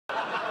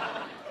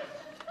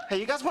Hey,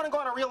 you guys want to go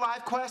on a real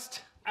life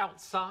quest?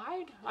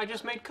 Outside? I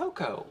just made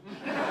cocoa.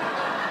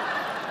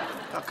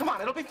 Oh, come on,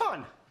 it'll be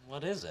fun.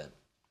 What is it?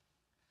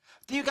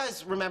 Do you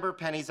guys remember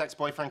Penny's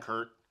ex-boyfriend,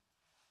 Kurt?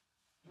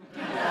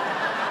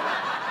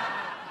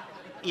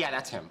 Yeah,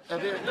 that's him.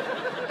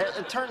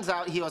 It turns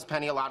out he owes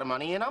Penny a lot of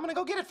money, and I'm gonna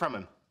go get it from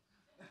him.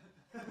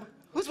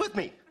 Who's with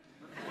me?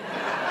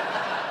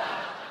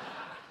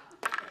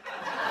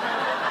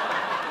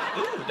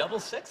 Ooh, double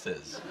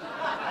sixes.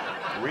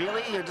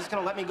 Really? You're just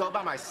gonna let me go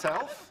by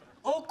myself?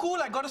 Oh, cool,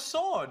 I got a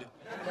sword.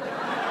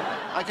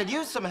 I could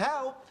use some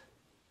help.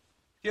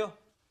 Here.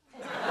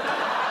 You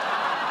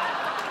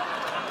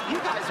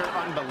guys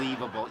are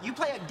unbelievable. You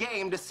play a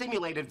game to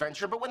simulate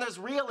adventure, but when there's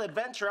real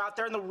adventure out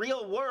there in the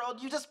real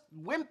world, you just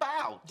wimp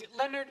out.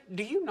 Leonard,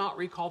 do you not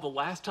recall the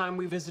last time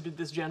we visited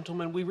this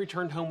gentleman, we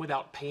returned home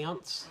without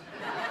pants?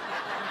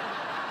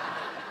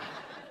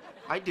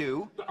 I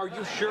do. Are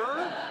you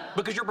sure?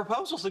 Because your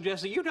proposal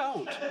suggests that you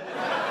don't.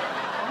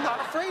 I'm not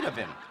afraid of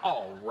him.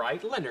 All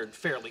right, Leonard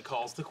fairly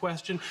calls the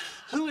question.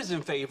 Who is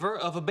in favor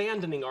of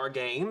abandoning our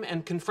game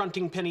and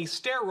confronting Penny's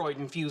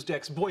steroid-infused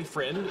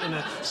ex-boyfriend in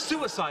a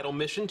suicidal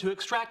mission to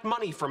extract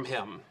money from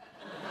him?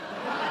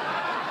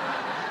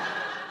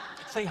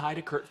 Say hi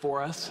to Kurt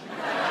for us.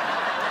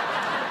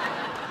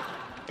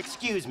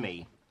 Excuse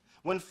me.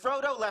 When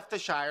Frodo left the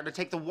Shire to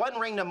take the One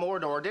Ring to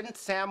Mordor, didn't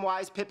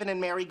Samwise, Pippin,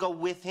 and Merry go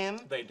with him?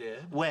 They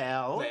did.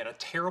 Well? They had a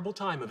terrible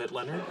time of it,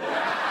 Leonard.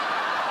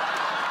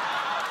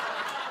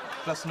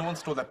 Plus, no one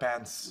stole their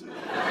pants.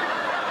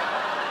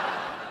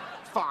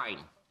 Fine.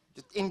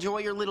 Just enjoy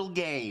your little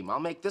game. I'll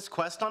make this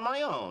quest on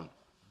my own.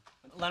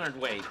 Leonard,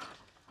 wait.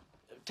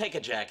 Take a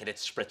jacket,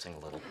 it's spritzing a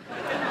little.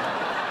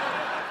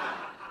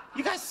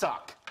 You guys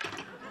suck.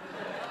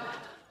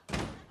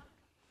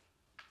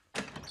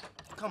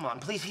 Come on,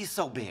 please, he's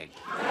so big.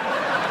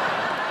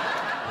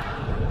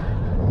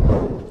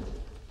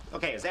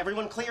 Okay, is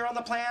everyone clear on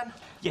the plan?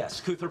 Yes,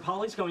 Kuthler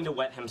Polly's going to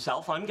wet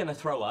himself, I'm going to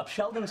throw up,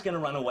 Sheldon's going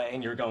to run away,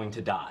 and you're going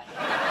to die.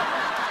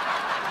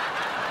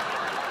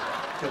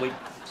 Shall we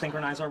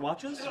synchronize our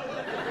watches?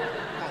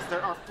 Guys,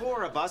 there are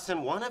 4 of us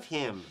and 1 of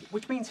him.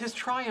 Which means his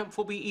triumph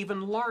will be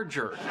even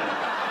larger.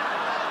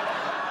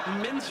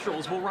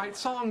 Minstrels will write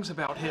songs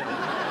about him.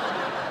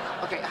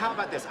 Okay, how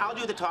about this? I'll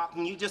do the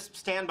talking, you just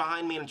stand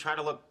behind me and try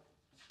to look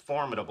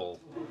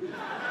formidable.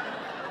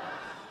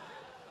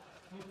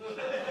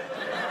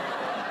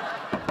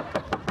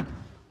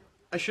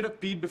 I should have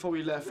peed before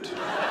we left.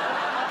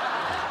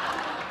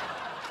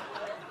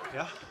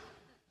 Yeah?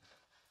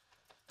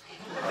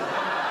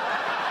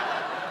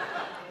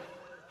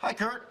 Hi,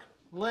 Kurt.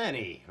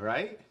 Lenny,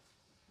 right?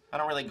 I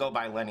don't really go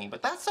by Lenny,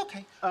 but that's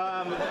okay.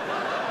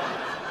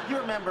 You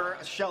remember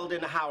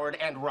Sheldon, Howard,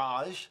 and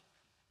Raj?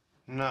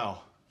 No.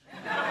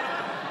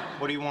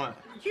 What do you want?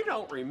 You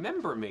don't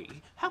remember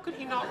me. How could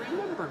he not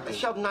remember me?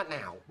 Sheldon, not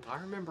now. I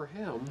remember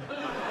him.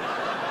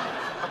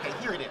 Okay,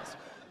 here it is.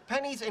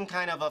 Penny's in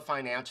kind of a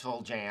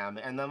financial jam,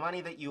 and the money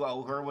that you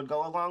owe her would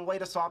go a long way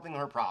to solving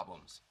her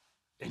problems.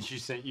 And she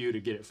sent you to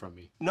get it from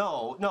me.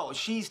 No,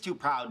 she's too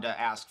proud to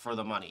ask for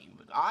the money.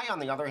 But I, on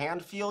the other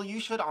hand, feel you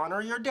should honor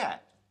your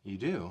debt. You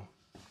do?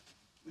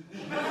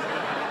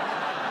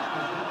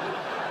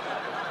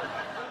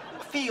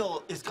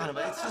 Feel is kind of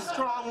it's a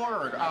strong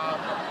word. But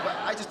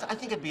I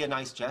think it'd be a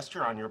nice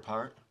gesture on your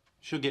part.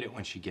 She'll get it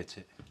when she gets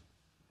it.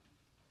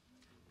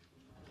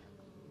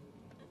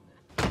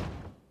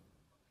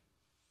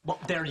 Well,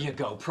 there you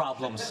go,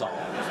 problem solved.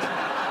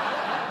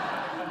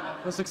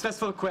 A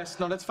successful quest.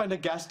 Now let's find a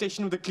gas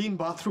station with a clean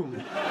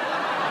bathroom.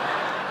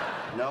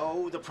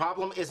 No, the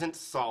problem isn't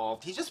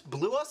solved. He just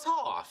blew us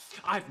off.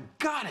 I've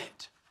got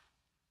it.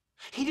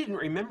 He didn't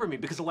remember me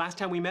because the last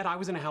time we met, I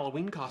was in a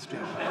Halloween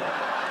costume.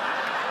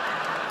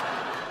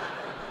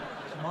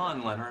 Come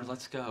on, Leonard,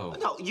 let's go.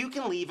 No, you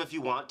can leave if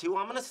you want to.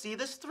 I'm gonna see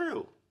this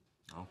through.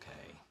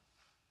 Okay.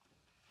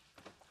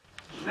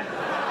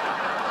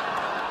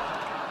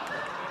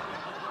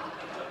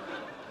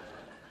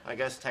 I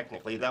guess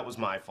technically that was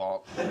my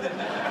fault.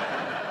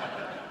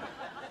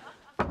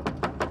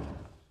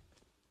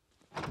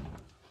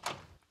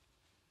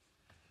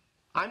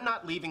 I'm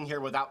not leaving here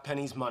without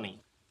Penny's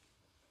money.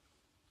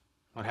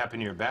 What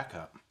happened to your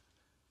backup?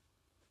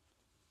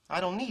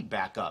 I don't need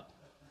backup.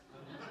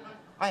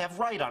 I have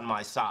right on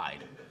my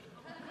side.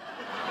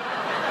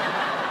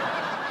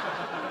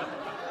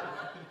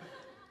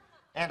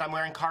 And I'm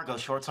wearing cargo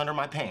shorts under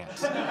my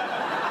pants.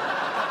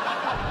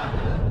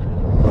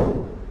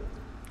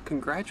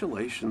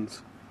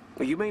 Congratulations.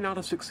 You may not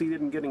have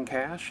succeeded in getting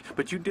cash,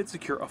 but you did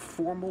secure a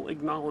formal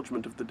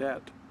acknowledgement of the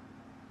debt.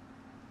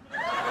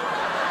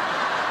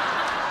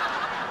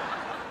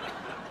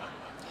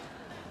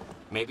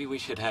 Maybe we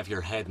should have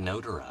your head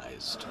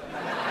notarized.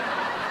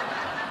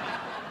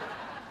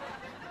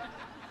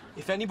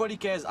 If anybody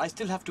cares, I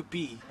still have to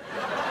pee.